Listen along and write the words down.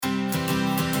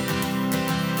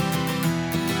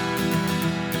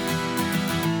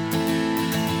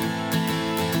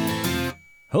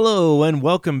Hello and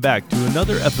welcome back to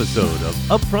another episode of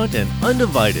Upfront and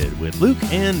Undivided with Luke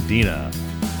and Dina.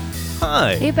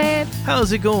 Hi. Hey, babe.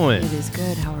 How's it going? It is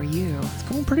good. How are you? It's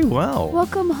going pretty well.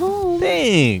 Welcome home.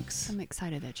 Thanks. I'm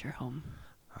excited that you're home.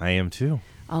 I am too.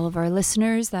 All of our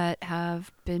listeners that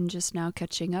have been just now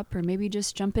catching up or maybe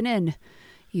just jumping in,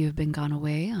 you've been gone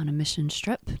away on a mission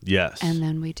trip. Yes. And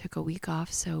then we took a week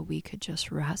off so we could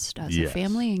just rest as a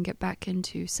family and get back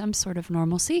into some sort of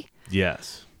normalcy.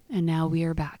 Yes. And now we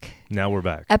are back. Now we're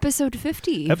back. Episode 50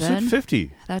 even. Episode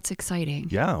 50. That's exciting.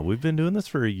 Yeah, we've been doing this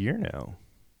for a year now.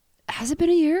 Has it been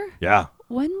a year? Yeah.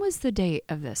 When was the date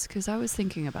of this? Because I was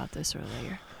thinking about this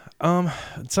earlier.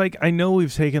 It's like, I know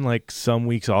we've taken like some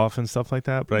weeks off and stuff like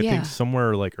that, but I think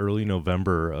somewhere like early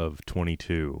November of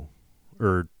 22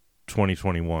 or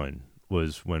 2021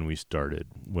 was when we started,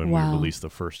 when we released the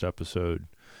first episode.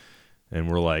 And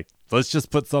we're like, let's just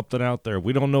put something out there.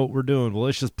 We don't know what we're doing. Well,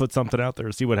 let's just put something out there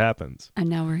and see what happens. And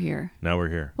now we're here. Now we're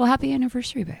here. Well, happy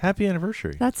anniversary, babe. Happy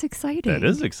anniversary. That's exciting. That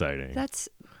is exciting.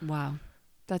 Wow.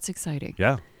 That's exciting.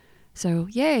 Yeah. So,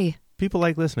 yay. People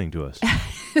like listening to us.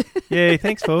 Yay.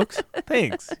 Thanks, folks.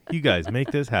 Thanks. You guys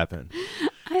make this happen.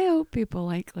 I hope people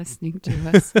like listening to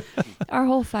us. Our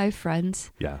whole 5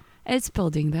 friends. Yeah. It's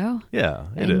building, though. Yeah,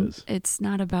 it is. It's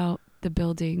not about the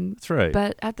building. That's right.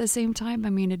 But at the same time,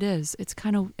 I mean, it is. It's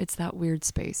that weird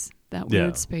space. That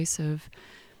weird space of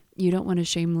you don't want to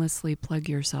shamelessly plug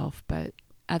yourself, but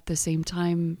at the same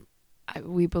time,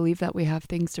 we believe that we have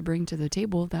things to bring to the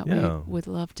table that we would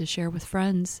love to share with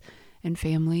friends and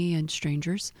family and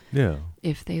strangers. Yeah.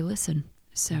 If they listen.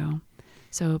 So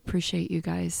appreciate you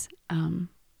guys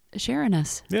sharing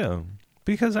us. Yeah.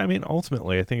 Because, I mean,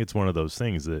 ultimately, I think it's one of those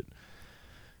things that,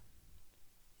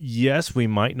 yes, we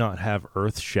might not have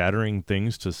earth-shattering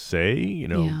things to say,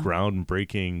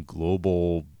 groundbreaking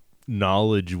global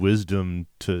knowledge, wisdom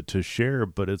to share,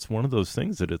 but it's one of those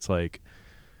things that it's like,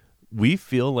 we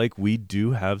feel like we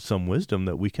do have some wisdom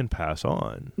that we can pass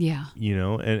on. Yeah.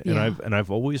 And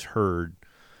I've always heard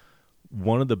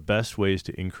one of the best ways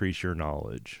to increase your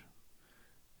knowledge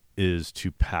is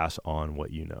to pass on what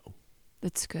you know.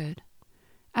 That's good.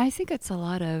 I think it's a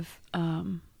lot of,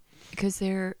 because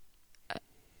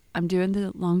I'm doing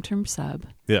the long-term sub.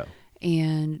 Yeah.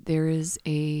 And there is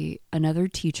another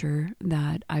teacher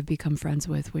that I've become friends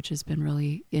with, which has been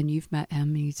really, and you've met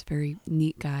him, he's a very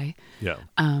neat guy. Yeah.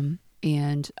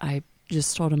 And I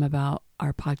just told him about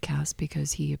our podcast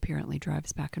because he apparently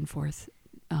drives back and forth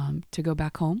to go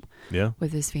back home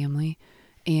with his family.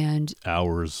 And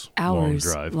hours long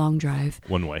drive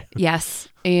one way. Yes.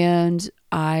 And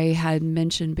I had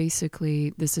mentioned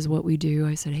basically this is what we do.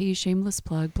 I said, hey, shameless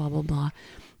plug, blah blah blah,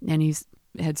 and he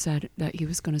had said that he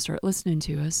was going to start listening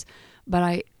to us.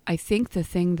 But I think the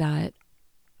thing that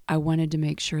I wanted to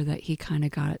make sure that he kind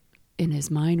of got in his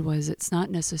mind was it's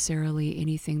not necessarily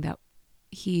anything that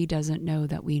he doesn't know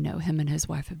that we know. Him and his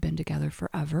wife have been together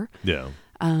forever. Yeah.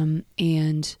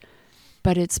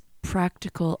 But it's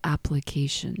practical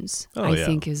applications, I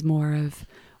think, is more of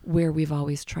where we've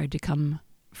always tried to come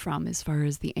from as far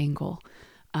as the angle.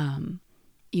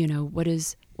 What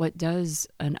does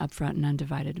an upfront and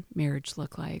undivided marriage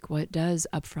look like? What does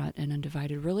upfront and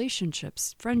undivided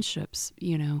relationships, friendships,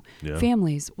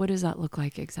 families, what does that look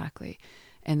like exactly?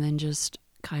 And then just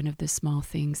kind of the small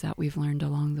things that we've learned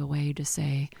along the way to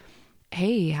say,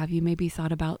 hey, have you maybe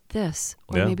thought about this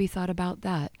or maybe thought about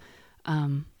that?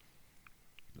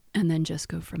 And then just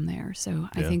go from there. So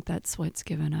I think that's what's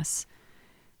given us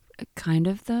kind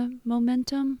of the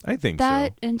momentum. I think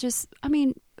that, so. And just, I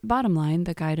mean, bottom line,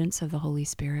 the guidance of the Holy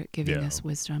Spirit giving us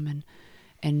wisdom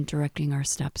and directing our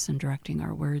steps and directing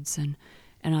our words and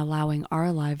allowing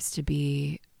our lives to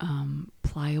be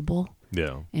pliable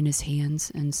in His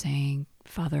hands and saying,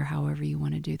 Father, however you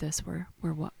want to do this,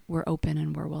 we're open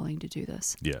and we're willing to do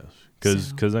this. Yes,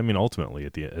 because I mean, ultimately,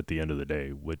 at the end of the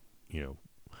day,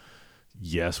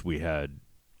 yes, we had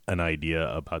an idea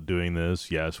about doing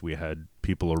this. Yes, we had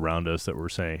people around us that were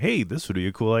saying, hey, this would be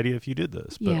a cool idea if you did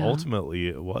this. But ultimately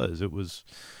it was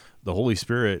the Holy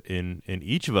Spirit in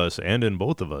each of us and in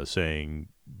both of us saying,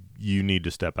 you need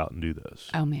to step out and do this.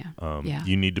 Oh, man.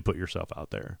 You need to put yourself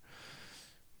out there.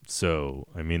 So,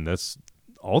 I mean, that's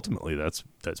ultimately that's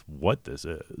what this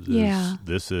is.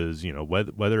 This is,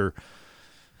 whether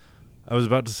I was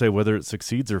about to say whether it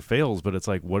succeeds or fails, but it's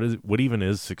like, what even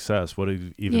is success? What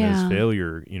even is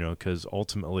failure? Because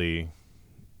ultimately,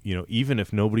 even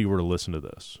if nobody were to listen to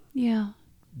this,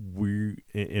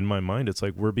 in my mind, it's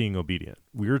like we're being obedient.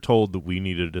 We were told that we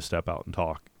needed to step out and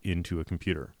talk into a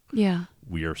computer. Yeah.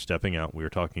 We are stepping out. We are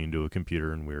talking into a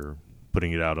computer and we're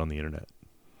putting it out on the internet.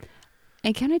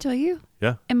 And can I tell you?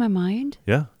 Yeah. In my mind,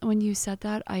 yeah, when you said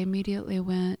that, I immediately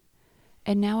went,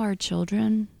 and now our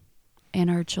children and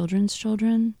our children's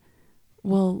children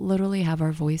will literally have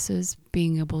our voices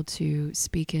being able to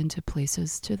speak into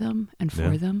places to them and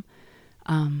for them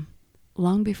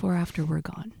long before after we're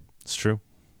gone. It's true.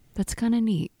 That's kind of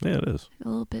neat. Yeah, it is. A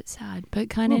little bit sad, but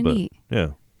kind of neat.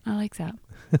 Yeah. I like that.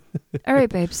 All right,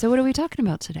 babe. So what are we talking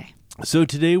about today? So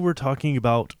today we're talking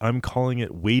about, I'm calling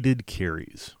it weighted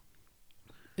carries.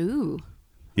 Ooh.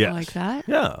 Yes. I like that.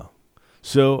 Yeah.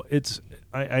 So it's,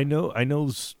 I know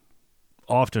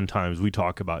oftentimes we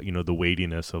talk about, the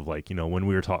weightiness of like, when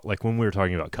we were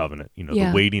talking about covenant,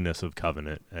 the weightiness of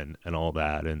covenant and all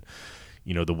that. And,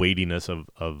 the weightiness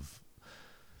of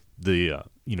the,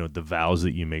 the vows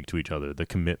that you make to each other, the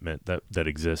commitment that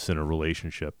exists in a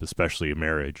relationship, especially a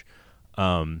marriage.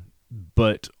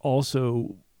 But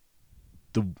also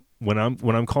when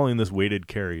I'm calling this weighted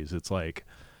carries, it's like,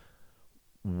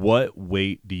 what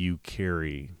weight do you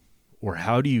carry, or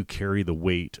how do you carry the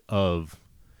weight of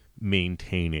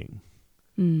maintaining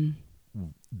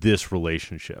this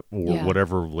relationship or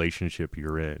whatever relationship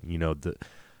you're in?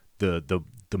 The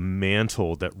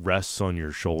mantle that rests on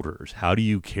your shoulders. How do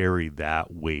you carry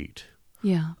that weight?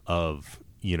 Yeah. Of,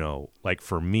 like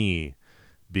for me,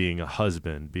 being a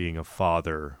husband, being a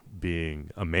father,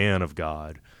 being a man of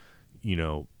God,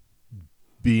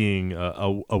 being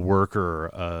a worker,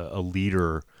 a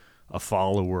leader, a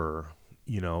follower,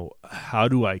 how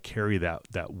do I carry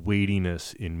that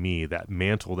weightiness in me, that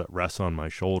mantle that rests on my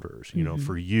shoulders,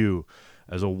 for you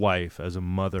as a wife, as a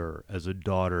mother, as a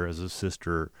daughter, as a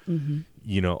sister,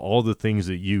 all the things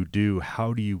that you do,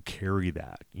 how do you carry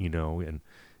that, and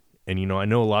I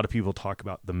know a lot of people talk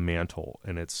about the mantle,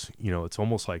 and it's, it's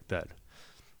almost like that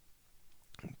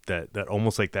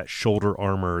almost like that shoulder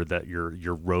armor that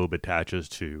your robe attaches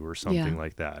to or something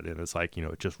like that. And it's like,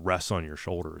 it just rests on your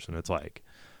shoulders, and it's like,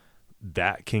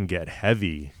 that can get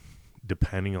heavy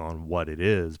depending on what it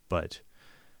is, but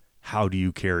how do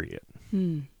you carry it?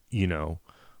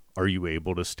 Are you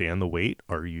able to stand the weight?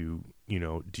 Are you,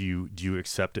 do you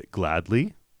accept it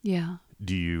gladly? Yeah.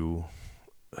 Do you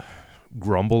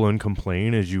grumble and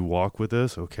complain as you walk with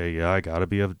this? Okay. Yeah. I gotta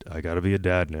be a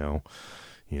dad now,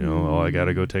 I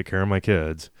gotta go take care of my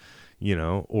kids,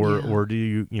 or do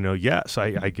you, yes,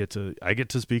 I get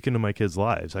to speak into my kids'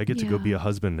 lives. I get to go be a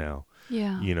husband now.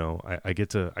 Yeah. I get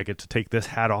to take this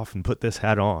hat off and put this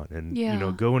hat on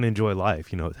and, go and enjoy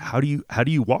life. How do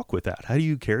you walk with that? How do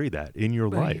you carry that in your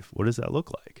life? What does that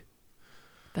look like?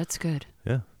 That's good.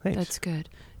 Yeah. Thanks. That's good.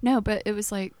 No, but it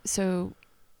was like, so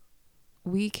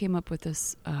we came up with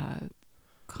this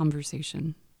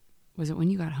conversation. Was it when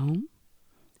you got home,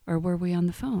 or were we on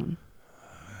the phone?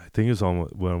 I think it was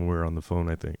when we were on the phone,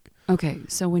 I think. Okay.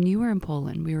 So when you were in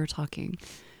Poland, we were talking,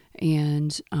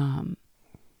 and,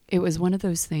 it was one of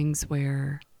those things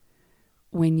where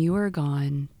when you are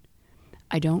gone,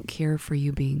 I don't care for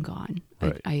you being gone.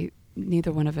 Right.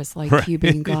 Neither one of us like you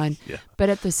being gone. Yeah. But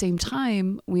at the same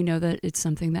time, we know that it's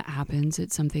something that happens.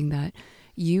 It's something that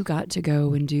you got to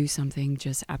go and do something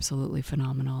just absolutely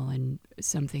phenomenal, and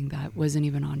something that wasn't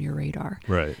even on your radar.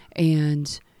 Right.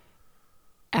 And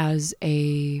as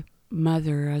a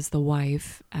mother, as the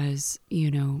wife, as,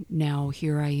 now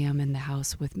here I am in the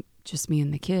house with just me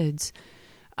and the kids.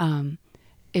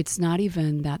 It's not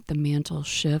even that the mantle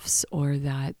shifts or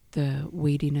that the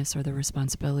weightiness or the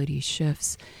responsibility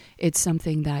shifts. It's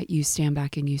something that you stand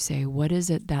back and you say, what is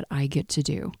it that I get to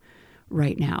do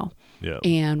right now? Yeah.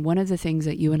 And one of the things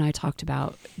that you and I talked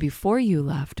about before you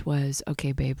left was,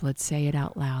 okay, babe, let's say it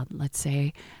out loud. Let's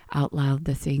say out loud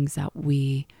the things that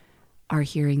we are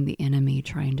hearing the enemy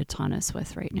trying to taunt us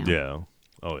with right now. Yeah.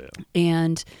 Oh, yeah.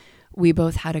 And we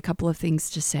both had a couple of things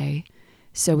to say.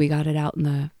 So we got it out in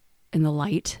the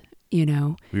light, We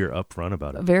were upfront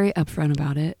about it. Very upfront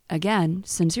about it. Again,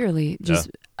 sincerely, just,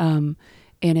 and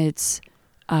it's,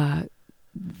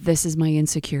 this is my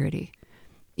insecurity.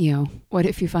 What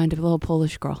if you find a little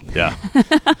Polish girl? Yeah.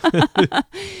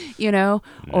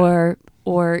 Or,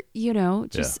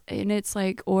 and it's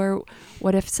like, or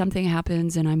what if something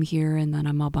happens and I'm here and then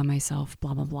I'm all by myself,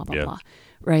 blah, blah, blah, blah, blah.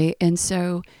 Right. And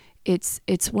so it's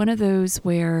one of those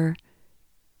where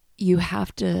you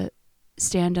have to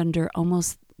stand under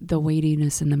almost the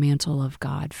weightiness and the mantle of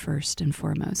God first and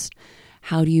foremost.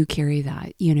 How do you carry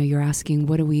that? You're asking,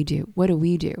 what do we do? What do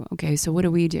we do? Okay, so what do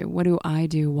we do? What do I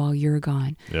do while you're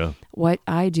gone? Yeah. What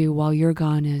I do while you're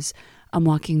gone is I'm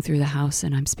walking through the house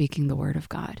and I'm speaking the word of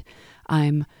God.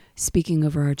 I'm speaking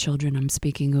over our children. I'm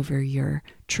speaking over your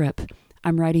trip.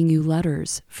 I'm writing you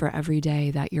letters for every day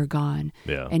that you're gone.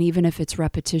 Yeah. And even if it's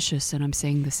repetitious and I'm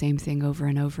saying the same thing over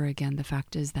and over again, the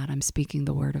fact is that I'm speaking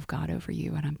the word of God over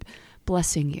you and I'm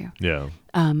blessing you. Yeah.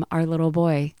 Our little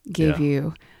boy gave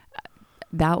you,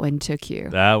 that one took you.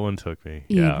 That one took me.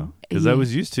 Yeah. Because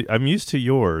I'm used to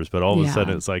yours, but all of a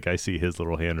sudden it's like I see his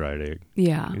little handwriting.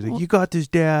 Yeah. He's like, you got this,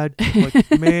 Dad. I'm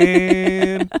like,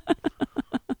 man.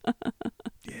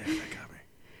 Yeah, that got me.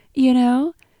 You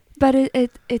know? But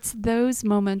it's those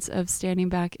moments of standing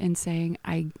back and saying,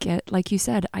 I get, like you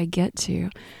said, I get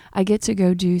to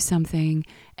go do something.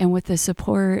 And with the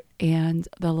support and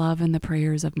the love and the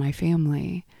prayers of my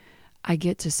family, I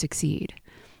get to succeed.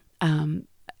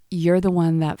 You're the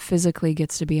one that physically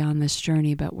gets to be on this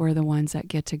journey, but we're the ones that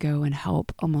get to go and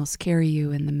help almost carry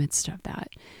you in the midst of that.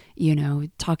 You know,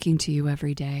 talking to you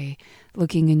every day,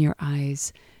 looking in your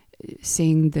eyes,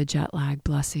 seeing the jet lag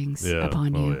blessings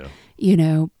upon you, you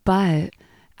know, but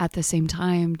at the same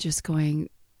time, just going,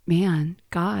 man,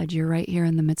 God, you're right here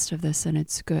in the midst of this and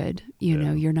it's good. You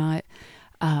know, you're not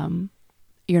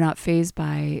fazed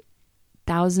by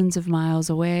thousands of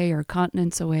miles away or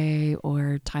continents away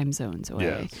or time zones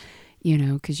away, you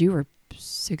know, because you were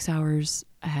 6 hours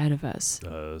ahead of us.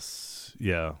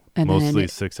 And mostly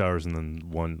 6 hours and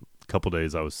then couple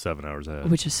days I was 7 hours ahead.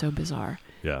 Which is so bizarre.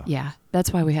 Yeah. Yeah.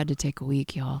 That's why we had to take a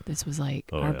week, y'all. This was like,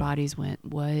 our bodies went,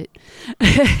 what?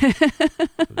 I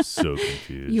was so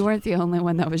confused. You weren't the only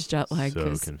one that was jet lagged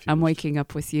because I'm waking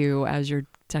up with you as you're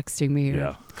texting me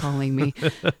or calling me.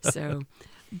 So,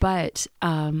 but,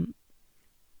 and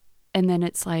then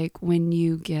it's like when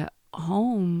you get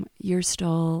home, you're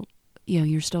still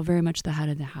very much the head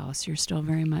of the house. You're still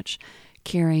very much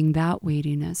carrying that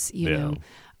weightiness, you know,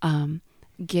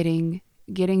 getting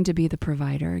to be the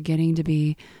provider, getting to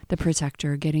be the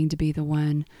protector, getting to be the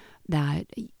one that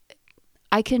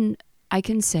I can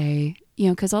say, you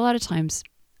know, because a lot of times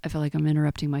I feel like I'm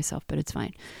interrupting myself, but it's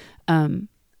fine.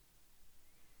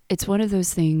 It's one of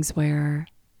those things where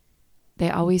they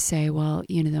always say, well,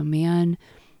 you know, the man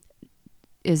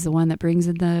is the one that brings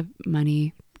in the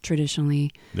money traditionally,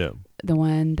 the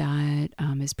one that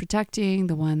is protecting,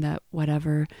 the one that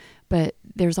whatever. But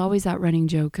there's always that running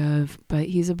joke of, but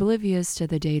he's oblivious to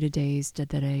the day-to-days, the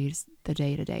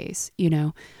day-to-days, you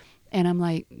know? And I'm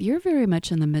like, you're very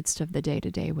much in the midst of the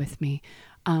day-to-day with me.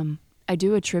 I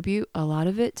do attribute a lot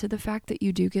of it to the fact that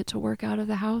you do get to work out of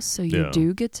the house. So you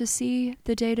do get to see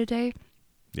the day-to-day.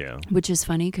 Yeah. Which is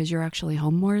funny because you're actually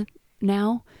home more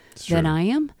now than I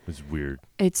am. It's weird.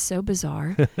 It's so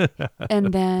bizarre.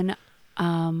 And then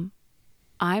I'm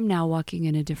now walking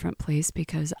in a different place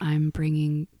because I'm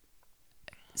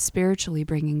spiritually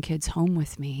bringing kids home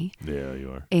with me. Yeah,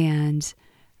 you are. And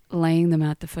laying them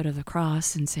at the foot of the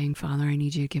cross and saying, Father, I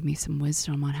need you to give me some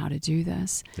wisdom on how to do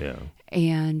this. Yeah.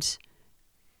 And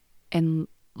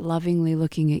lovingly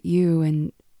looking at you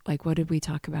and like, what did we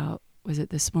talk about? Was it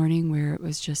this morning where it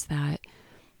was just that,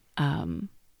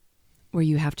 where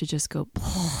you have to just go,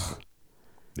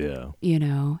 yeah, you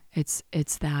know, it's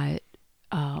that,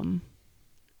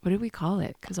 what did we call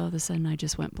it? Because all of a sudden I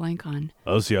just went blank on.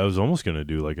 Oh, see, I was almost going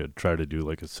to try to do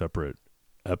a separate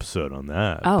episode on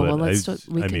that. Oh, but well,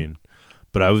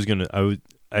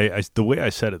 the way I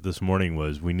said it this morning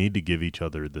was we need to give each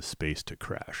other the space to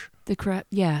crash.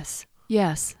 Yes.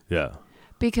 Yeah.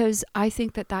 Because I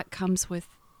think that comes with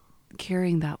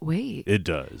carrying that weight. It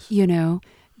does. You know,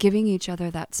 giving each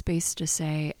other that space to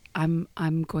say, I'm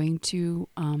going to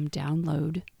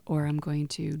download or I'm going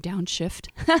to downshift.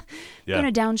 I'm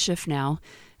going to downshift now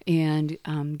and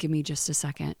give me just a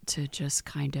second to just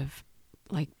kind of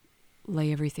like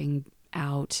lay everything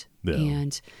out. Yeah.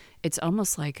 And it's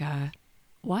almost like,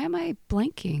 why am I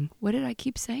blanking? What did I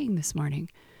keep saying this morning?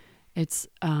 It's,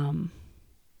 I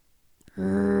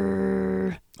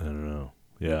don't know.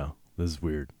 Yeah, this is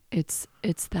weird. It's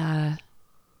the,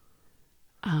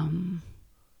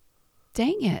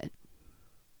 dang it.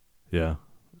 Yeah,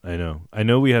 I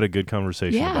know we had a good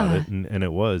conversation about it and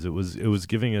it was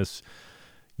giving us,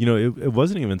 you know, it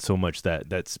wasn't even so much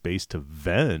that space to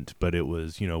vent, but it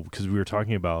was, you know, because we were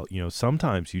talking about, you know,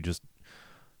 sometimes you just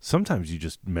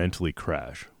mentally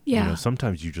crash. Yeah. You know,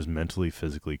 sometimes you just mentally,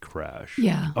 physically crash.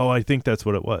 Yeah. Oh, I think that's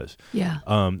what it was. Yeah.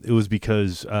 It was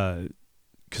because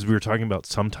we were talking about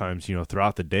sometimes, you know,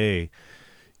 throughout the day,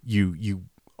 you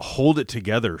hold it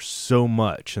together so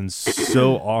much and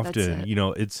so often, you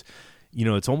know, it's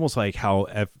almost like how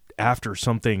after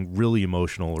something really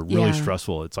emotional or really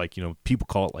stressful, it's like, you know, people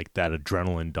call it like that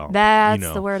adrenaline dump. That's, you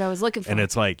know? the word I was looking for. And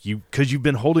it's like because you've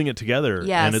been holding it together.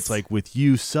 Yes. And it's like with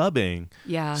you subbing,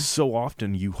 yeah, so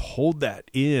often you hold that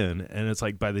in and it's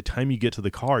like by the time you get to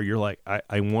the car, you're like,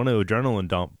 I want to adrenaline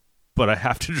dump, but I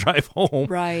have to drive home.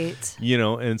 Right.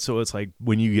 And so it's like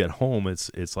when you get home,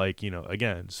 it's like,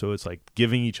 again, so it's like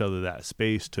giving each other that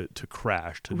space to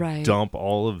crash, to dump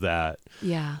all of that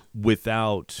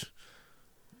without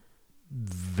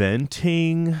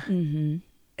venting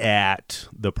at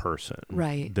the person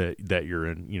that you're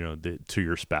in, to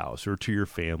your spouse or to your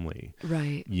family.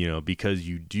 Right. Because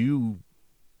you do,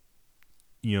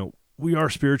 we are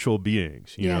spiritual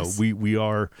beings, yes. we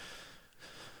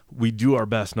do our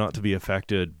best not to be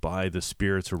affected by the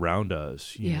spirits around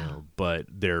us, you know, but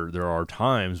there are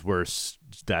times where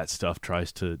that stuff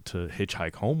tries to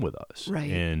hitchhike home with us.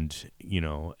 Right. And,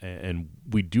 and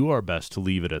we do our best to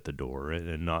leave it at the door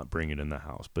and not bring it in the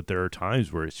house. But there are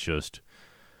times where it's just,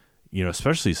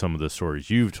 especially some of the stories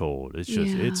you've told, it's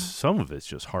just, some of it's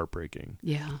just heartbreaking.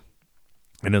 Yeah.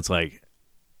 And it's like,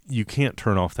 you can't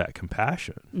turn off that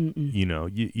compassion. Mm-mm.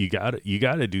 You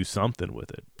gotta do something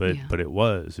with it. But that's what it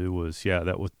was.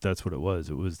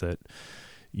 It was that,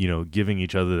 giving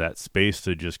each other that space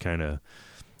to just kind of,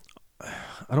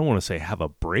 I don't want to say have a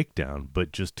breakdown,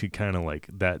 but just to kind of like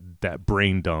that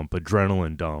brain dump,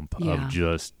 adrenaline dump of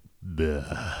just,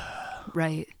 bleh.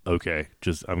 Right. Okay.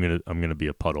 Just, I'm going to be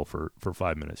a puddle for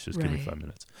 5 minutes. Just give me 5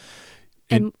 minutes.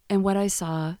 And what I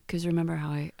saw, cause remember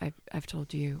how I've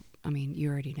told you, I mean, you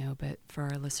already know, but for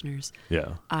our listeners,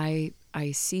 I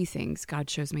see things. God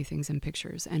shows me things in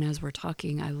pictures. And as we're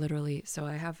talking, so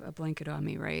I have a blanket on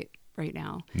me right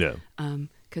now. Yeah.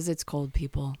 Cause it's cold,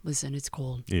 people. Listen, it's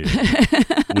cold. Yeah.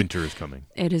 Winter is coming.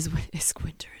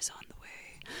 Winter is on the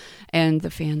way, and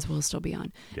the fans will still be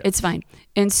on. Yes. It's fine.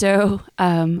 And so,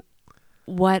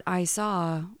 what I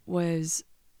saw was,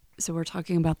 so we're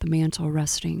talking about the mantle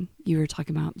resting. You were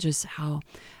talking about just how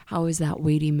is that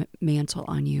weighty mantle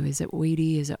on you? Is it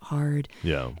weighty? Is it hard?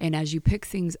 Yeah. And as you pick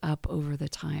things up over the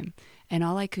time, and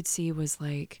all I could see was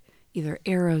like either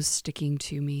arrows sticking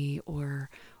to me or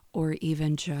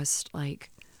even just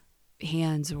like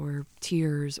hands or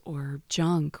tears or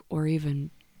junk or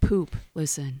even poop.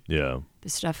 Listen. Yeah. The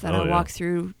stuff that I walk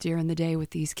through during the day with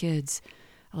these kids,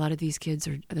 a lot of these kids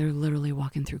they're literally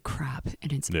walking through crap,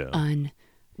 and it's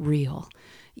unreal,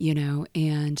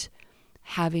 and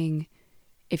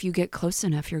if you get close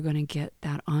enough, you're going to get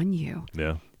that on you.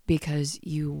 Yeah. Because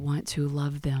you want to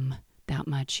love them that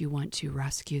much. You want to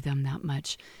rescue them that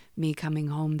much. Me coming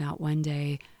home that one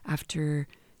day after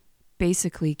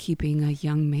basically keeping a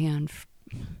young man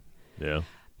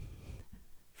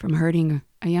from hurting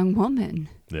a young woman.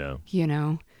 Yeah.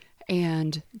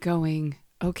 And going,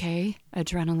 okay,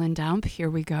 adrenaline dump, here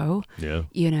we go. Yeah.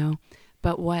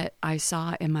 But what I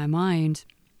saw in my mind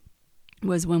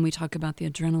was when we talk about the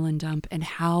adrenaline dump and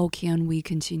how can we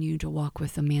continue to walk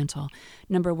with the mantle.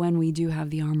 Number one, we do have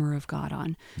the armor of God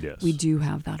on. Yes. We do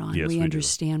have that on. Yes, we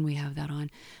understand we have that on.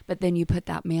 But then you put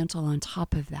that mantle on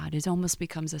top of that. It almost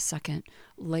becomes a second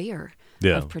layer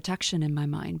of protection in my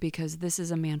mind, because this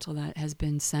is a mantle that has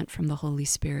been sent from the Holy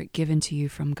Spirit, given to you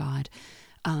from God.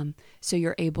 So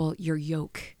your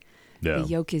yoke. Yeah. The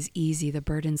yoke is easy. The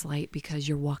burden's light because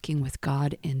you're walking with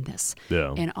God in this.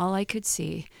 Yeah. And all I could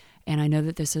see, and I know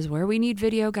that this is where we need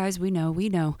video, guys. We know we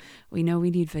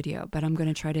need video, but I'm going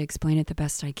to try to explain it the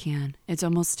best I can. It's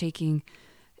almost taking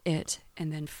it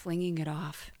and then flinging it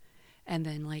off, and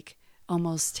then like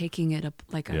almost taking it up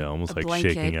like almost a like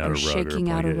blanket shaking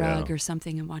out a rug or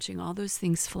something, and watching all those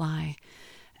things fly,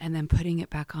 and then putting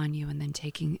it back on you, and then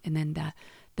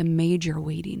the major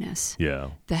weightiness,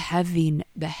 the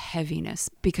heaviness,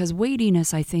 because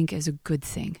weightiness, I think, is a good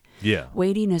thing. Yeah.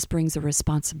 Weightiness brings a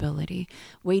responsibility.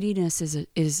 Weightiness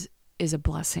is a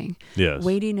blessing. Yes.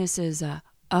 Weightiness is I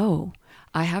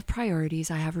have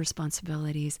priorities. I have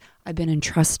responsibilities. I've been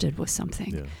entrusted with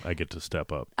something. Yeah. I get to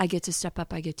step up. I get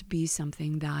to be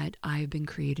something that I've been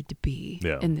created to be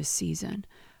in this season.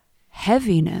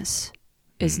 Heaviness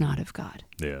is not of God.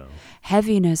 Yeah.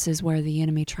 Heaviness is where the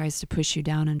enemy tries to push you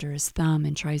down under his thumb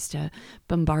and tries to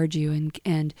bombard you,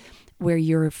 and where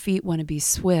your feet want to be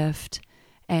swift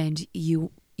and you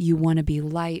want to be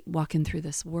light walking through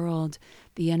this world.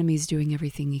 The enemy's doing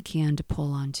everything he can to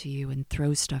pull onto you and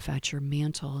throw stuff at your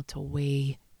mantle to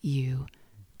weigh you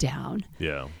down.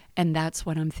 Yeah. And that's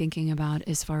what I'm thinking about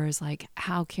as far as like,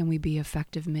 how can we be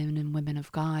effective men and women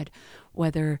of God,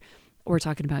 whether we're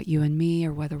talking about you and me,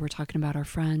 or whether we're talking about our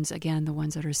friends, again, the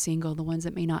ones that are single, the ones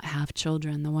that may not have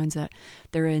children, the ones that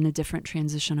they're in a different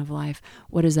transition of life.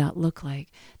 What does that look like?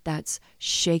 That's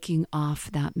shaking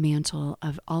off that mantle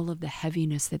of all of the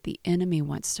heaviness that the enemy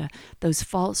wants to, those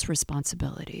false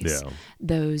responsibilities,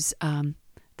 those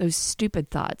those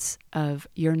stupid thoughts of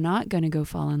you're not going to go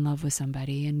fall in love with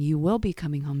somebody and you will be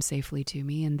coming home safely to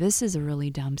me. And this is a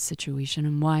really dumb situation.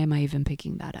 And why am I even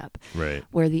picking that up? Right.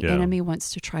 Where the enemy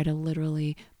wants to try to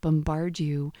literally bombard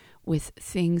you with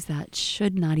things that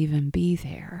should not even be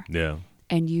there. Yeah.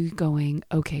 And you going,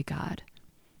 okay, God,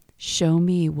 show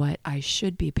me what I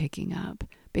should be picking up,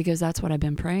 because that's what I've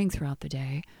been praying throughout the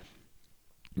day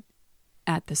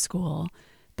at the school.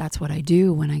 That's what I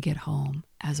do when I get home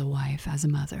as a wife, as a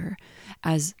mother,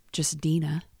 as just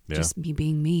Dina, just me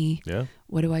being me. Yeah.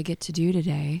 What do I get to do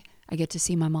today? I get to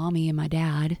see my mommy and my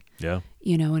dad,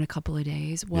 in a couple of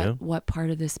days. What part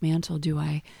of this mantle do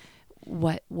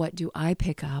what do I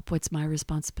pick up? What's my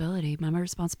responsibility? My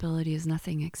responsibility is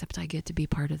nothing except I get to be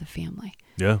part of the family.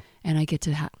 Yeah. And I get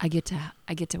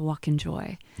to walk in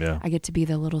joy. Yeah. I get to be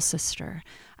the little sister.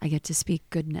 I get to speak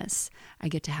goodness. I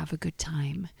get to have a good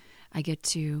time. I get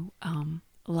to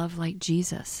love like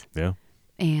Jesus. Yeah.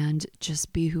 And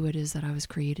just be who it is that I was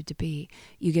created to be.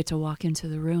 You get to walk into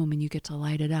the room and you get to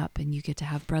light it up, and you get to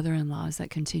have brother-in-laws that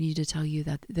continue to tell you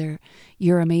that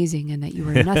you're amazing and that you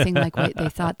were nothing like what they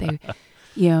thought they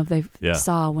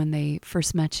saw when they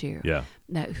first met you. Yeah.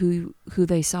 That who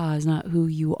they saw is not who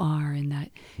you are, and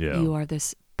that you are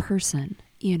this person.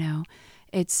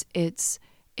 It's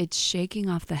shaking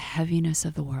off the heaviness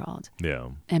of the world. Yeah.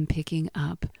 And picking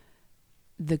up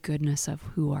the goodness of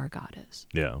who our God is.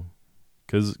 Yeah.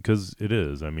 Because it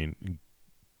is. I mean,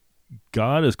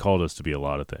 God has called us to be a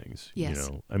lot of things. Yes.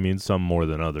 Some more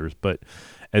than others. But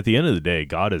at the end of the day,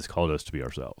 God has called us to be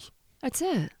ourselves. That's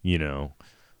it.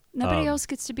 Nobody else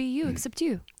gets to be you except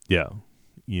you. Yeah.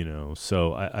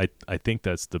 So I think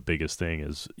that's the biggest thing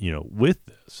is, with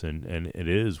this and it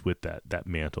is with that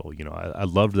mantle, I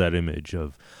loved that image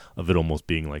of it almost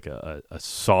being like a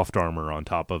soft armor on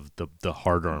top of the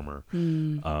hard armor,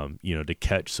 to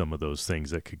catch some of those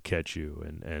things that could catch you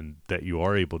and that you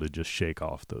are able to just shake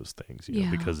off those things,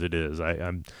 because it is,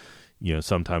 I'm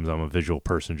sometimes I'm a visual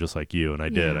person just like you.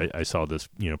 And I saw this,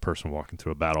 person walking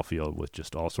through a battlefield with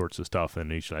just all sorts of stuff.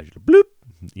 And each night, bloop,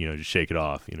 just shake it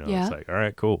off, It's like, all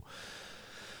right, cool.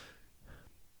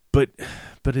 But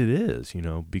it is,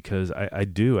 because I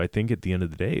think at the end of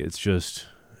the day, it's just,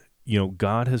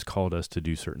 God has called us to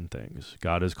do certain things.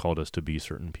 God has called us to be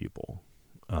certain people.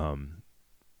 And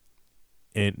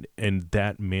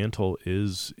that mantle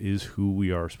is who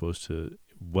we are supposed to,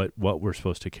 what we're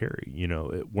supposed to carry.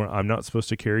 I'm not supposed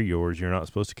to carry yours. You're not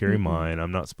supposed to carry mine.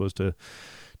 I'm not supposed to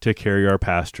carry our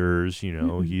pastors.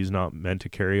 He's not meant to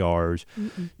carry ours.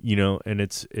 And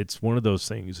it's one of those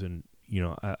things. And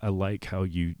I like how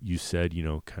you said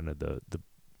kind of the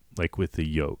like with the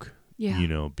yoke.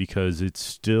 Yeah. Because it's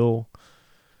still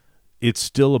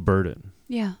a burden.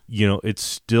 Yeah. It's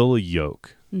still a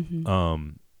yoke. Mm-hmm.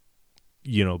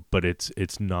 But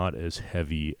it's not as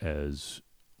heavy as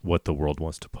what the world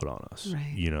wants to put on us.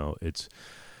 Right.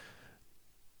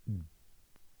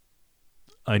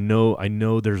 I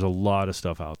know there's a lot of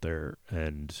stuff out there,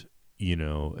 and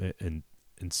and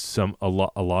a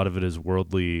lot of it is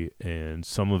worldly, and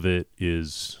some of it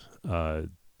is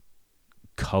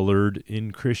colored in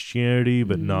Christianity,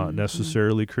 but not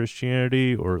necessarily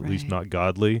Christianity, or at least not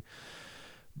godly.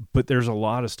 But there's a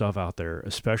lot of stuff out there,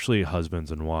 especially husbands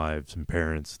and wives and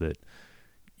parents, that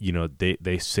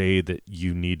they say that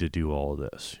you need to do all of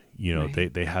this.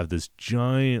 They have this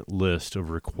giant list of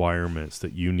requirements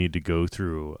that you need to go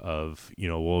through of,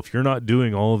 well, if you're not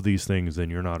doing all of these things,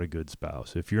 then you're not a good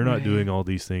spouse. If you're not doing all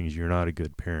these things, you're not a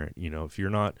good parent. If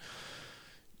you're not,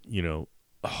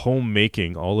 home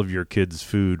making all of your kids'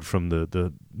 food from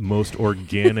the most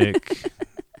organic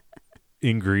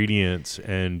ingredients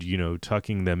and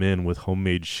tucking them in with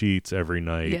homemade sheets every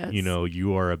night,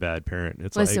 you are a bad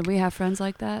parent. Listen, we have friends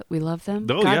like that. We love them.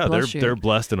 Oh, God yeah, bless they're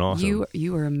blessed and awesome.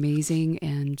 You are amazing,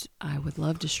 and I would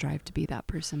love to strive to be that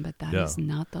person, but that is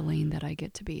not the lane that I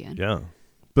get to be in. Yeah.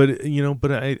 But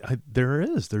I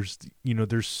there's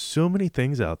so many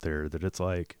things out there that it's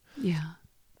like,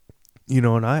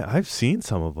 and I've seen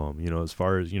some of them, as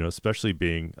far as, especially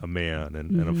being a man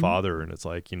and a father. And it's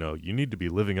like, you need to be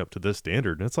living up to this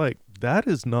standard. And it's like, that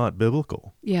is not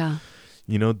biblical. Yeah.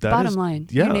 That bottom line.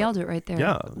 Yeah. You nailed it right there.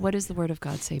 Yeah. What does the word of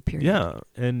God say, period? Yeah.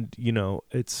 And,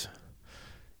 it's,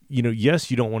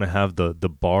 yes, you don't want to have the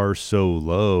bar so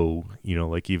low,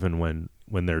 like even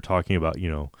when they're talking about,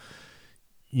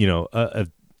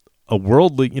 a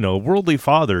worldly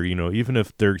father, even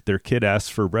if their kid asks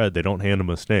for bread, they don't hand them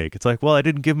a snake. It's like, well, I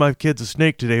didn't give my kids a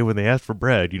snake today when they asked for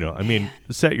bread.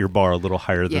 Set your bar a little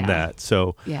higher than that.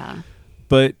 So,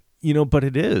 but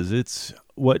it is, it's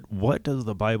what does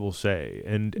the Bible say?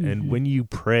 And when you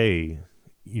pray,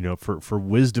 for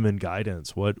wisdom and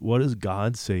guidance. What does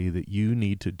God say that you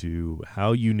need to do,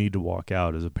 how you need to walk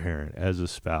out as a parent, as a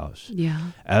spouse,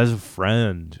 as a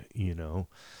friend?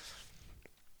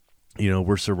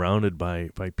 We're surrounded by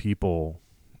people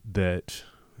that,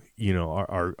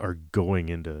 are going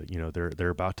into, they're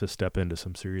about to step into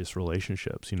some serious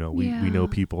relationships. We know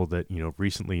people that,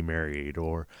 recently married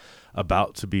or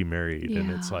about to be married.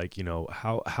 And it's like,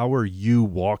 how are you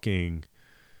walking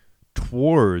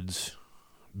towards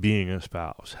being a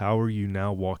spouse? How are you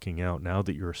now walking out now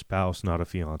that you're a spouse, not a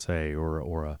fiance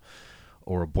or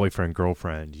a boyfriend,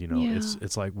 girlfriend?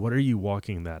 It's like, what are you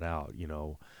walking that out?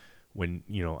 When,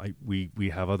 we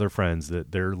have other friends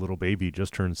that their little baby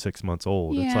just turned 6 months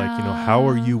old. It's like, how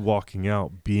are you walking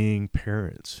out being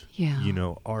parents?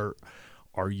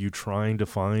 Are you trying to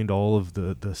find all of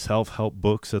the self-help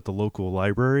books at the local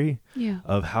library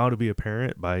of how to be a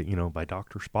parent by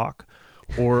Dr. Spock?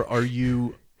 Or are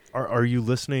you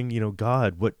listening,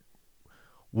 God,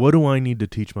 what do I need to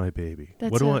teach my baby?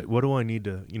 What do I need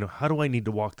to, how do I need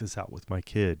to walk this out with my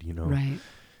kid, Right.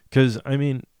 Because,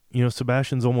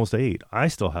 Sebastian's almost 8. I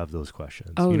still have those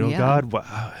questions. Oh, God,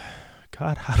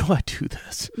 God, how do I do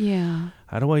this? Yeah.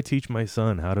 How do I teach my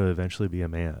son how to eventually be a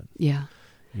man? Yeah.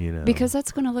 Because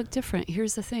that's going to look different.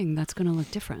 Here's the thing. That's going to look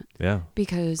different. Yeah.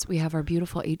 Because we have our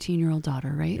beautiful 18-year-old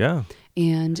daughter, right? Yeah.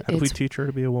 And how do we teach her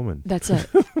to be a woman? That's it.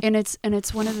 and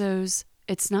it's one of those,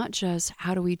 it's not just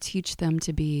how do we teach them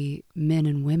to be men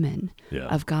and women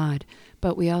of God,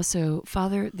 but we also,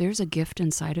 Father, there's a gift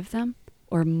inside of them.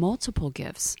 Or multiple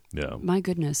gifts. Yeah. My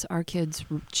goodness, our kids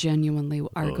genuinely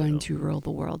are going to rule the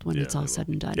world when it's all said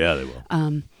and done. Yeah, they will.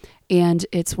 And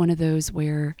it's one of those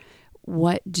where,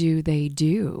 what do they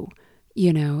do?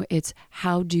 It's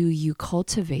how do you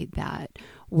cultivate that?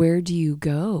 Where do you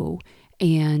go?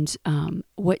 And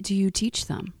what do you teach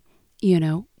them?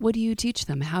 What do you teach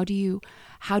them? How do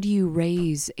you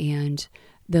raise and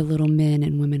the little men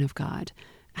and women of God?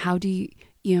 How do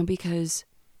you, because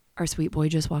our sweet boy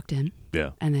just walked in.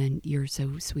 Yeah. And then you're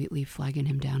so sweetly flagging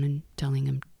him down and telling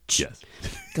him,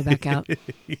 go back out.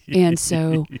 And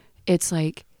so it's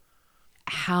like,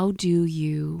 how do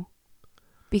you,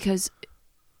 because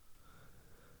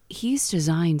he's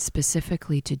designed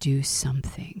specifically to do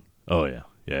something. Oh, yeah.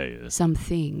 Yeah, he is. Some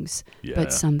things,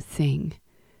 but something.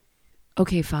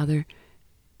 Okay, Father,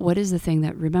 what is the thing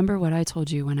that, remember what I told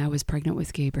you when I was pregnant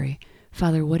with Gabriel?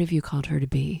 Father, what have you called her to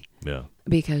be? Yeah.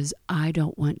 Because I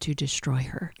don't want to destroy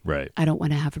her. Right. I don't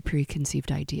want to have a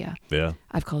preconceived idea. Yeah.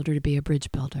 I've called her to be a bridge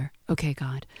builder. Okay,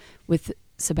 God. With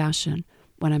Sebastian,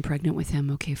 when I'm pregnant with him,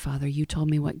 okay, Father, you told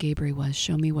me what Gabriel was.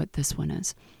 Show me what this one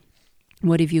is.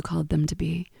 What have you called them to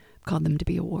be? Called them to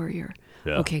be a warrior.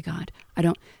 Yeah. Okay, God.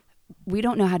 We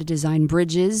don't know how to design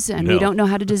bridges, and we don't know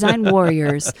how to design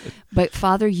warriors. But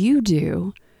Father, you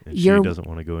do. And she doesn't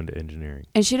want to go into engineering.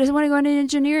 And she doesn't want to go into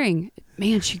engineering.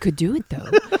 Man, she could do it though.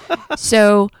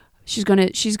 So she's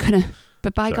gonna,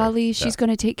 but by golly, she's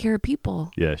gonna take care of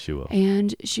people. Yeah, she will.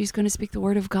 And she's gonna speak the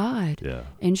word of God. Yeah.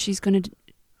 And she's gonna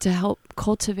to help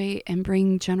cultivate and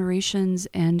bring generations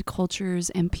and cultures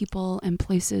and people and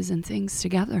places and things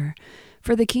together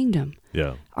for the kingdom.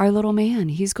 Yeah. Our little man,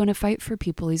 he's going to fight for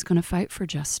people. He's going to fight for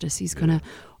justice. He's going to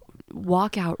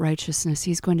walk out righteousness.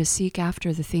 He's going to seek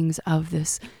after the things of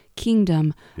this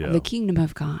kingdom, of the kingdom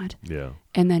of God. Yeah.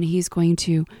 And then he's going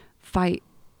to fight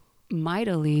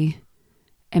mightily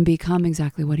and become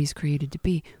exactly what he's created to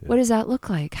be. Yeah. What does that look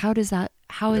like? How is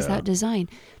that designed?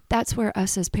 That's where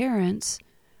us as parents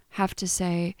have to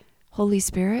say, Holy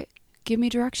Spirit, give me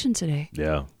direction today.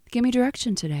 Yeah. Give me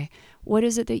direction today. What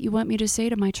is it that you want me to say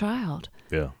to my child?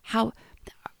 Yeah. How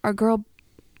our girl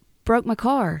broke my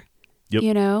car. Yep.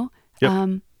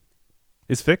 Yep.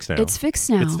 It's fixed now. It's fixed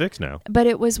now. But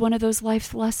it was one of those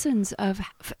life lessons of,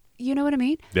 you know what I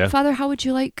mean? Yeah. Father, how would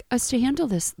you like us to handle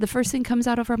this? The first thing comes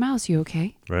out of our mouths, you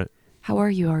okay? Right. How are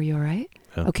you? Are you all right?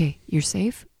 Yeah. Okay, you're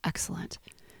safe? Excellent.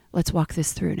 Let's walk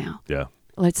this through now. Yeah.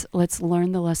 Let's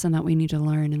learn the lesson that we need to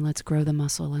learn, and let's grow the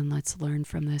muscle, and let's learn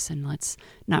from this, and let's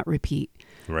not repeat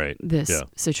this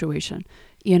situation.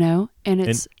 And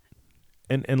it's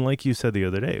and like you said the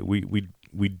other day,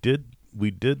 we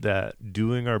did that,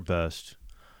 doing our best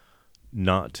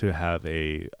not to have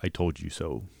a "I told you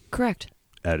so"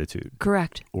 attitude,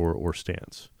 or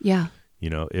stance. Yeah.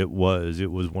 It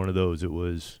was one of those. It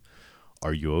was,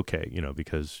 are you okay?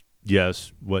 Because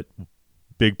yes, what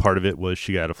big part of it was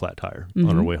she got a flat tire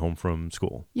on her way home from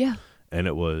school. Yeah. And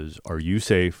it was, are you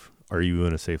safe? Are you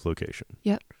in a safe location?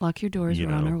 Yep. Lock your doors.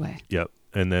 We're on our way. Yep.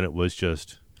 And then it was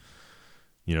just,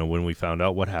 when we found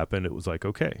out what happened, it was like,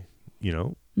 okay,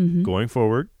 going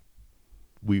forward,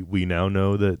 we now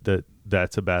know that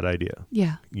that's a bad idea.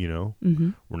 Yeah. You know,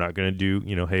 we're not going to do,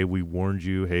 you know, hey, we warned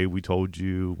you. Hey, we told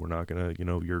you. We're not going to, you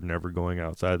know, you're never going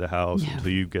outside the house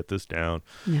until you get this down.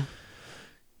 Yeah.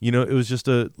 You know, it was just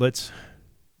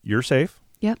you're safe.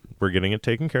 Yep. We're getting it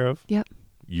taken care of. Yep.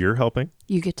 You're helping.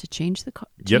 You get to change the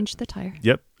tire.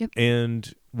 Yep. Yep.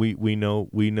 And we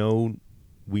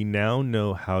now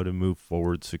know how to move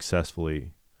forward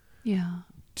successfully. Yeah.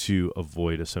 To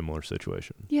avoid a similar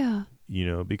situation. Yeah. You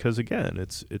know, because again,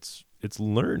 it's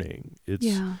learning.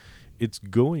 It's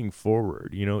going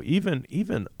forward. You know,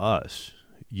 even us,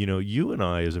 you know, you and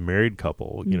I as a married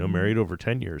couple, you know, married over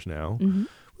 10 years now.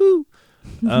 Woo.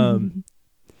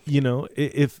 You know,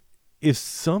 if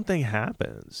something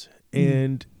happens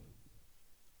and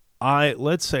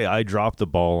let's say I drop the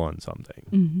ball on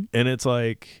something and it's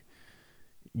like,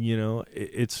 you know,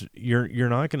 you're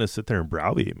not going to sit there and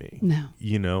browbeat me. No.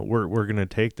 You know, we're going to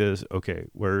take this. Okay,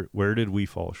 where did we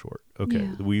fall short? Okay,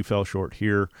 we fell short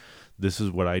here. This is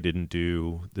what I didn't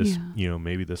do. This, you know,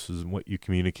 maybe this is what you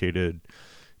communicated.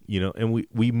 You know, and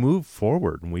we move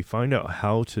forward and we find out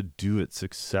how to do it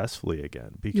successfully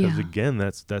again. Because again,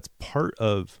 that's part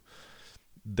of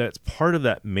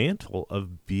that mantle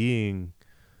of being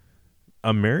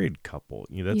a married couple.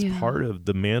 You know, that's part of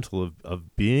the mantle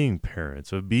of being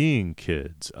parents, of being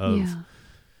kids, of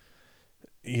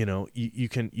you know, you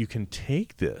can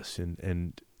take this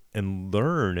and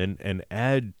learn and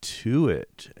add to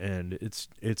it, and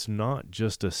it's not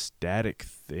just a static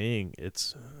thing.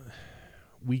 It's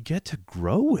we get to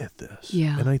grow with this.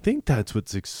 Yeah. And I think that's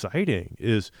what's exciting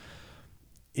is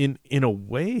in a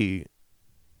way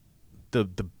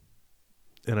this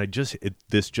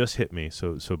just hit me,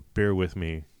 so bear with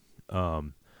me.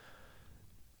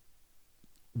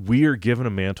 We are given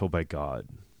a mantle by God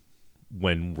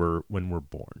when we're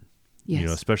born. Yes. You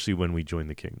know, especially when we join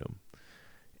the kingdom.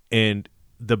 And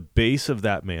the base of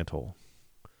that mantle,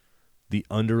 the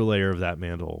underlayer of that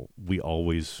mantle, we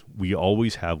always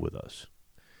have with us.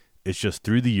 It's just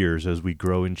through the years as we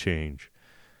grow and change,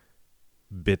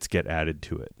 bits get added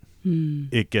to it.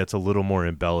 It gets a little more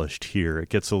embellished here. It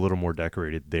gets a little more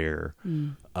decorated there.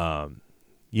 You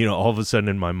know, all of a sudden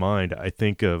in my mind, I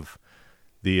think of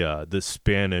the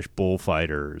Spanish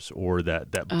bullfighters, or that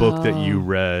book that you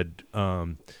read.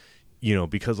 You know,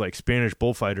 because like Spanish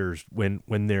bullfighters,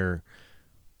 when their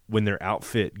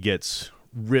outfit gets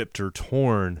ripped or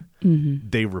torn,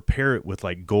 they repair it with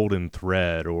like golden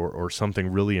thread or something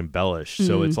really embellished.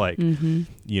 So it's like,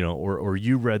 you know, or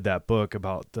you read that book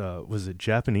about was it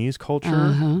Japanese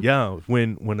culture? Yeah,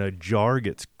 when a jar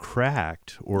gets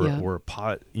cracked or a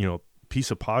pot, you know,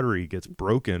 piece of pottery gets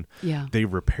broken, they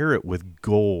repair it with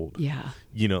gold. Yeah,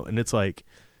 you know, and it's like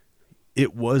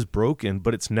it was broken,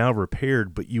 but it's now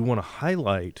repaired. But you want to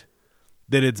highlight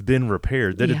that it's been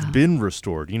repaired, that it's been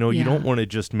restored. You know, you don't want to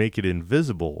just make it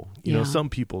invisible. You know, some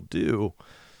people do,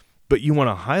 but you want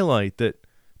to highlight that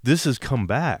this has come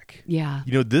back. Yeah.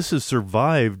 You know, this has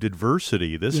survived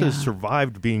adversity. This has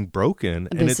survived being broken.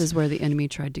 And this is where the enemy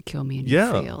tried to kill me and you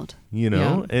failed. You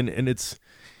know, and it's,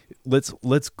 let's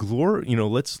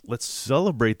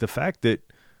celebrate the fact that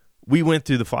we went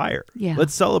through the fire. Yeah.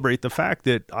 Let's celebrate the fact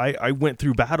that I went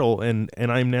through battle and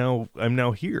I'm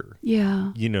now here.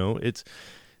 Yeah. You know, it's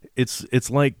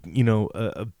like, you know,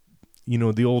 you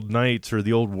know, the old knights or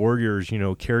the old warriors, you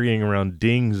know, carrying around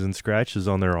dings and scratches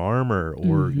on their armor,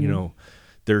 or, you know,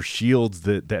 their shields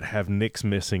that have nicks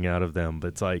missing out of them. But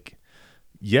it's like,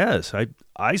 yes,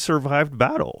 I survived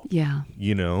battle. Yeah.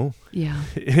 You know? Yeah.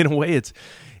 In a way it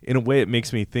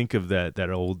makes me think of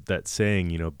that saying,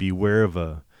 you know, beware of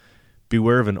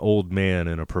an old man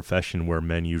in a profession where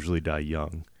men usually die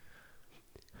young.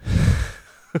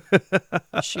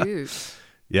 Shoot.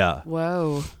 Yeah.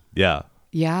 Whoa. Yeah.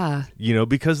 Yeah. You know,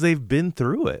 because they've been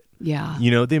through it. Yeah. You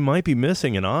know, they might be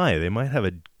missing an eye. They might have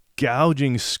a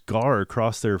gouging scar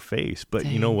across their face. But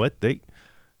you know what?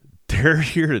 They're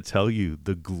here to tell you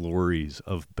the glories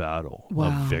of battle,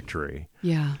 of victory.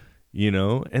 Yeah. You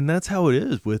know, and that's how it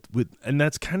is with and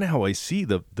that's kind of how I see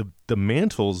the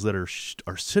mantles that are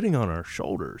sitting on our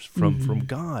shoulders from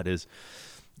God is,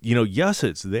 you know, yes,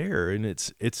 it's there, and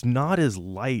it's not as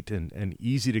light and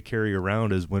easy to carry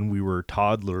around as when we were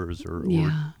toddlers or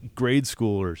grade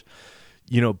schoolers,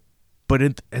 you know, but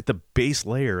at the base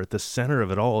layer, at the center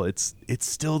of it all, it's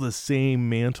still the same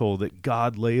mantle that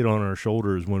God laid on our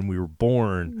shoulders when we were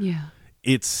born. Yeah.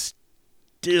 It's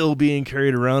still being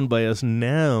carried around by us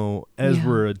now as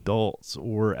we're adults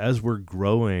or as we're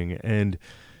growing. And,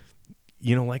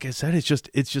 you know, like I said, it's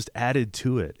just added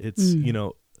to it. It's, you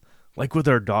know, like with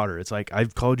our daughter, it's like,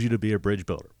 I've called you to be a bridge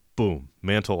builder. Boom,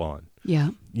 mantle on. Yeah.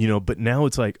 You know, but now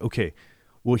it's like, okay,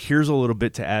 well, here's a little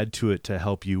bit to add to it to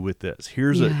help you with this.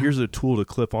 Here's a tool to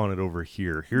clip on it over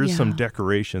here. Here's some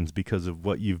decorations because of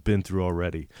what you've been through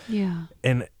already. Yeah.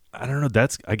 And I don't know,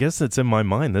 I guess that's in my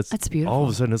mind. That's beautiful. All of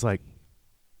a sudden it's like,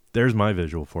 there's my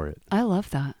visual for it. I love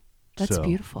that. That's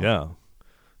beautiful. Yeah.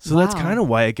 So that's kind of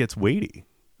why it gets weighty.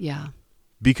 Yeah.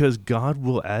 Because God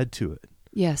will add to it.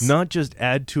 Yes. Not just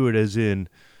add to it as in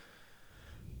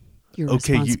your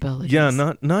responsibilities.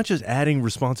 Not just adding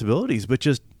responsibilities, but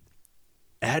just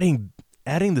adding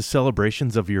the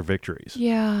celebrations of your victories.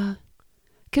 Yeah.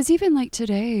 Because even like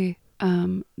today,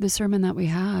 the sermon that we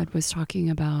had was talking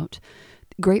about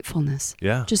gratefulness.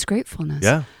 Yeah. Just gratefulness.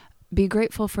 Yeah. Be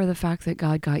grateful for the fact that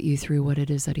God got you through what it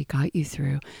is that he got you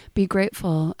through. Be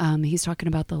grateful. He's talking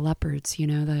about the leopards,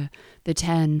 the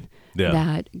 10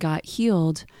 that got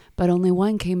healed, but only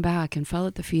one came back and fell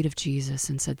at the feet of Jesus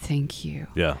and said, thank you.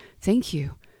 Yeah. Thank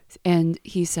you. And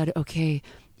he said, okay,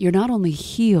 you're not only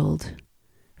healed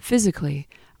physically,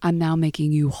 I'm now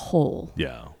making you whole.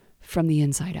 Yeah. From the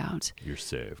inside out. You're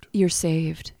saved. You're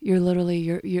saved. You're literally,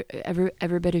 you're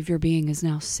every bit of your being is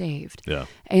now saved. Yeah.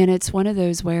 And it's one of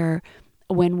those where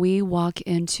when we walk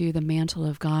into the mantle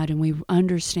of God and we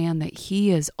understand that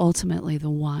he is ultimately the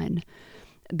one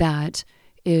that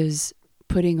is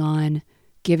putting on,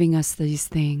 giving us these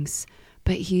things,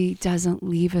 but he doesn't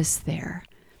leave us there.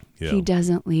 Yeah. He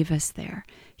doesn't leave us there.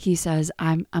 He says,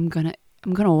 I'm going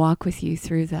to walk with you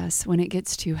through this. When it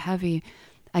gets too heavy,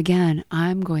 again,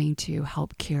 I'm going to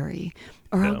help carry,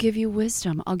 or I'll give you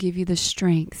wisdom. I'll give you the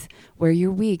strength. Where you're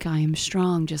weak, I am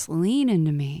strong. Just lean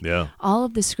into me. Yeah. All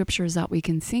of the scriptures that we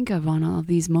can think of on all of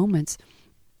these moments.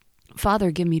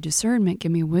 Father, give me discernment,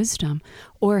 give me wisdom.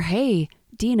 Or, hey,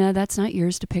 Dina, that's not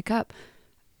yours to pick up.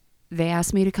 They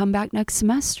asked me to come back next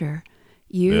semester.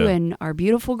 You and our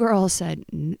beautiful girl said,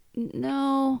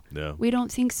 no, we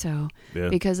don't think so. Yeah.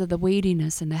 Because of the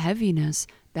weightiness and the heaviness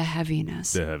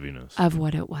of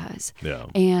what it was. Yeah.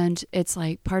 And it's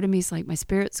like, part of me is like, my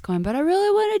spirit's going, but I really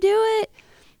want to do it.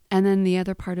 And then the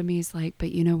other part of me is like,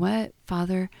 but you know what,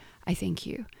 Father, I thank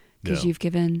you because you've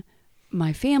given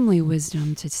my family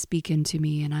wisdom to speak into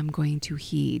me, and I'm going to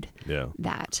heed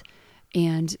that.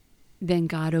 And then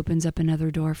God opens up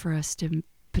another door for us to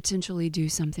potentially do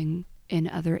something in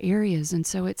other areas. And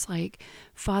so it's like,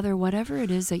 Father, whatever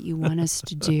it is that you want us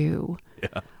to do,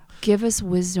 give us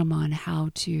wisdom on how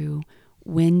to,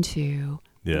 when to,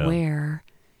 where,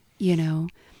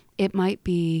 it might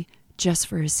be just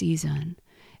for a season.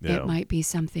 Yeah. It might be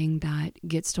something that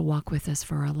gets to walk with us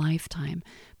for a lifetime.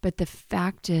 But the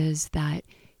fact is that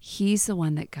he's the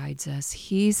one that guides us.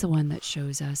 He's the one that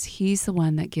shows us. He's the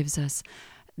one that gives us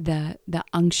the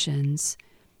unctions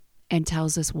and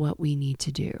tells us what we need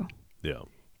to do. Yeah.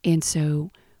 And so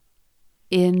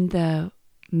in the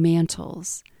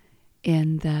mantles,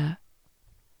 in the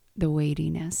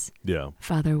weightiness,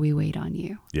 Father, we wait on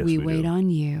you. Yes, we wait do.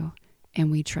 on you, and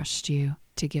we trust you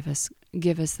to give us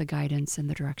the guidance and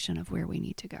the direction of where we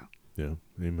need to go. Yeah.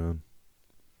 Amen.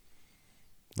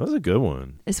 That was a good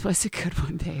one. This was a good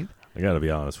one, babe. I got to be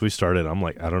honest. We started, I'm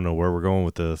like, I don't know where we're going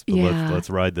with this, but let's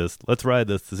ride this. Let's ride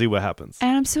this to see what happens.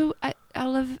 And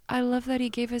I love that he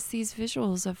gave us these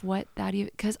visuals of what that,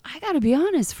 because I got to be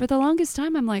honest, for the longest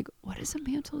time, I'm like, what does a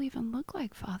mantle even look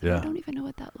like, Father? Yeah. I don't even know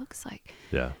what that looks like.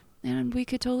 Yeah. And we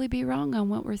could totally be wrong on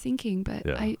what we're thinking, but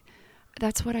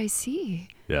that's what I see.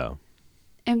 Yeah.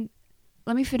 And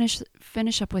let me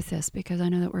finish up with this, because I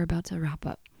know that we're about to wrap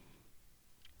up.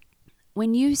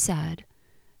 When you said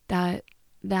that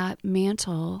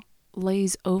mantle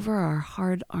lays over our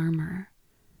hard armor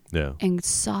and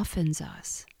softens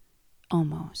us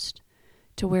almost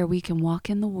to where we can walk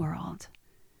in the world,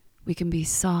 we can be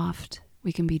soft,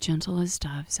 we can be gentle as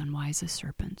doves and wise as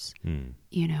serpents.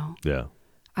 Yeah.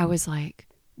 I was like,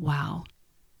 wow,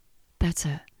 that's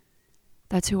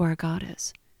who our God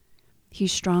is.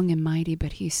 He's strong and mighty,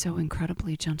 but he's so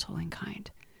incredibly gentle and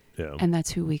kind. Yeah. And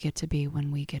that's who we get to be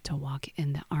when we get to walk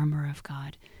in the armor of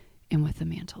God and with the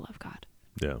mantle of God.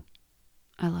 Yeah.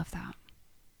 I love that.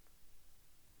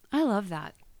 I love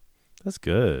that. That's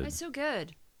good. That's so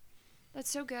good. That's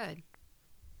so good.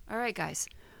 All right, guys.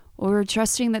 Well, we're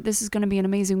trusting that this is going to be an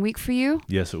amazing week for you.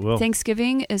 Yes, it will.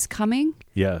 Thanksgiving is coming.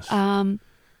 Yes.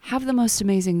 Have the most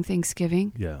amazing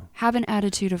Thanksgiving. Yeah. Have an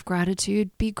attitude of gratitude.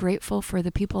 Be grateful for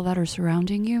the people that are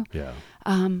surrounding you. Yeah.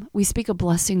 We speak a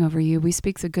blessing over you. We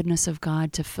speak the goodness of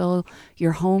God to fill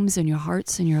your homes and your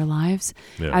hearts and your lives.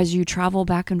 Yeah. As you travel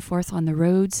back and forth on the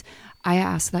roads, I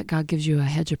ask that God gives you a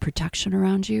hedge of protection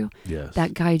around you. Yes.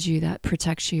 That guides you, that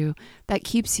protects you, that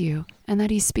keeps you, and that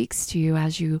he speaks to you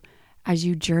as you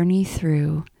journey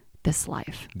through this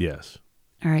life. Yes.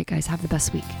 All right, guys, have the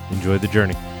best week. Enjoy the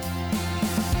journey.